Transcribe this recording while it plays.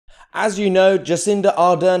As you know, Jacinda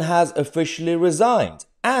Ardern has officially resigned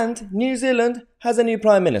and New Zealand has a new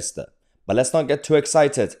Prime Minister. But let's not get too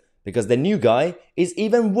excited because the new guy is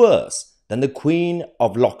even worse than the Queen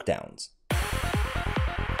of Lockdowns.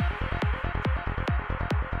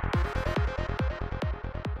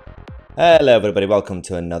 Hello everybody, welcome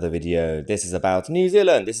to another video. This is about New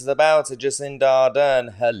Zealand. This is about Jacinda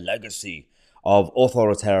Ardern, her legacy of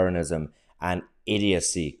authoritarianism and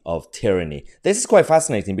idiocy of tyranny. This is quite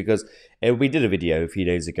fascinating because we did a video a few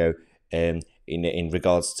days ago in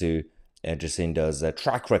regards to Jacinda's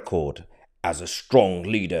track record as a strong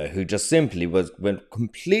leader who just simply went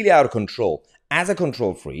completely out of control as a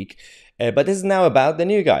control freak. But this is now about the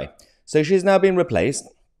new guy. So she's now been replaced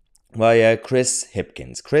by Chris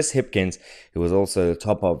Hipkins. Chris Hipkins, who was also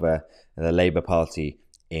top of the Labour Party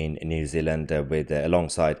in New Zealand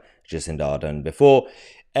alongside Jacinda Ardern before.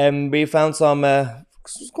 We found some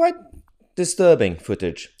quite disturbing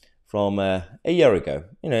footage from a year ago,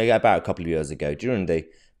 about a couple of years ago, during the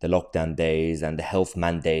lockdown days and the health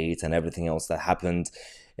mandates and everything else that happened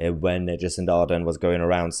when Jacinda Ardern was going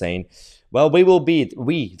around saying, well, we,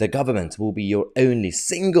 the government, will be your only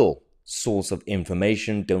single source of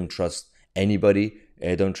information. Don't trust anybody.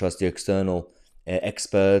 Don't trust the external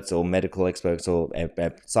experts or medical experts or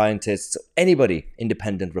scientists, anybody,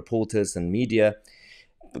 independent reporters and media.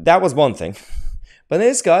 That was one thing. But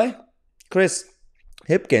this guy, Chris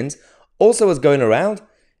Hipkins, also was going around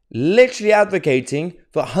literally advocating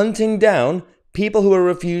for hunting down people who are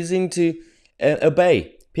refusing to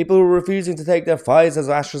obey, people who are refusing to take their Pfizer's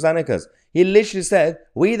or AstraZeneca's. He literally said,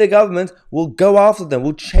 we, the government, will go after them,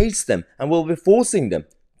 will chase them, and will be forcing them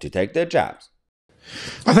to take their jabs.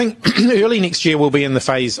 I think early next year we'll be in the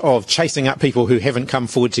phase of chasing up people who haven't come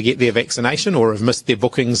forward to get their vaccination or have missed their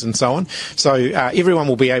bookings and so on. So everyone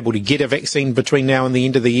will be able to get a vaccine between now and the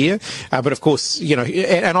end of the year. But of course,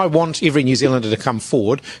 and I want every New Zealander to come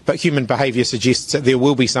forward, but human behaviour suggests that there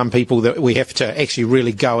will be some people that we have to actually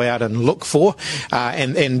really go out and look for,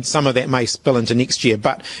 and some of that may spill into next year.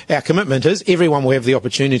 But our commitment is everyone will have the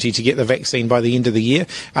opportunity to get the vaccine by the end of the year.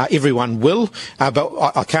 Everyone will,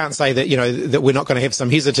 but I can't say that, that we're not going to have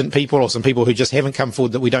some hesitant people or some people who just haven't come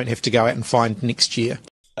forward that we don't have to go out and find next year.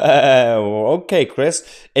 Okay,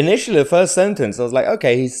 Chris. Initially, the first sentence, I was like,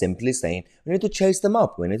 okay, he's simply saying we need to chase them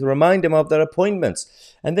up. We need to remind them of their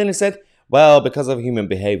appointments. And then he said, well, because of human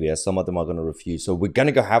behavior, some of them are going to refuse. So we're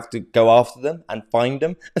going to have to go after them and find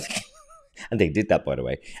them. And they did that, by the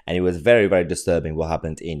way. And it was very, very disturbing what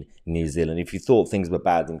happened in New Zealand. If you thought things were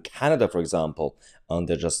bad in Canada, for example,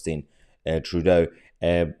 under Justin Trudeau,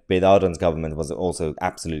 with Ardern's government was also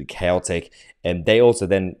absolutely chaotic. And they also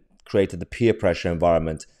then created the peer pressure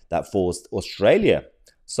environment that forced Australia,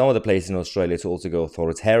 some of the places in Australia, to also go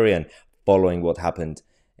authoritarian following what happened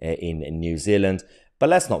in New Zealand. But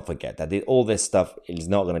let's not forget that all this stuff is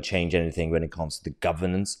not going to change anything when it comes to the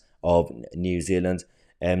governance of New Zealand.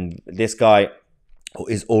 This guy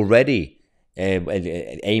is already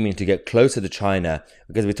aiming to get closer to China,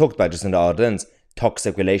 because we talked about Jacinda Ardern's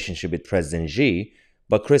toxic relationship with President Xi.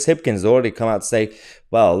 But Chris Hipkins has already come out to say,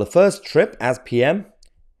 well, the first trip as PM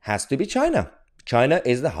has to be China. China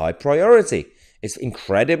is the high priority. It's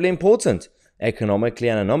incredibly important economically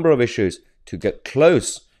and a number of issues to get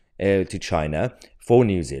close to China for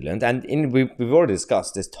New Zealand. And we've already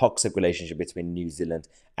discussed this toxic relationship between New Zealand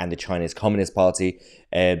and the Chinese Communist Party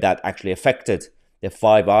that actually affected the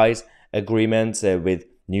Five Eyes agreement with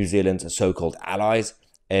New Zealand's so-called allies.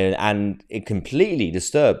 And it completely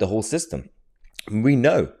disturbed the whole system. We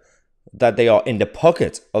know that they are in the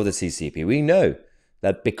pocket of the CCP. We know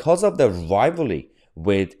that because of the rivalry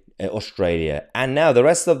with Australia and now the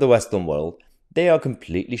rest of the Western world, they are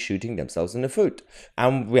completely shooting themselves in the foot.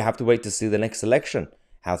 And we have to wait to see the next election,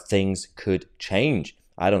 how things could change.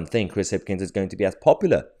 I don't think Chris Hipkins is going to be as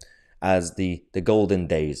popular as the golden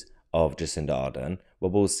days of Jacinda Ardern,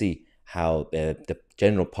 but we'll see how the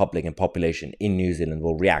general public and population in New Zealand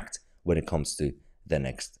will react when it comes to the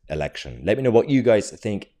next election. Let me know what you guys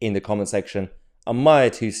think in the comment section. I'm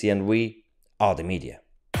Tousi and we are the media.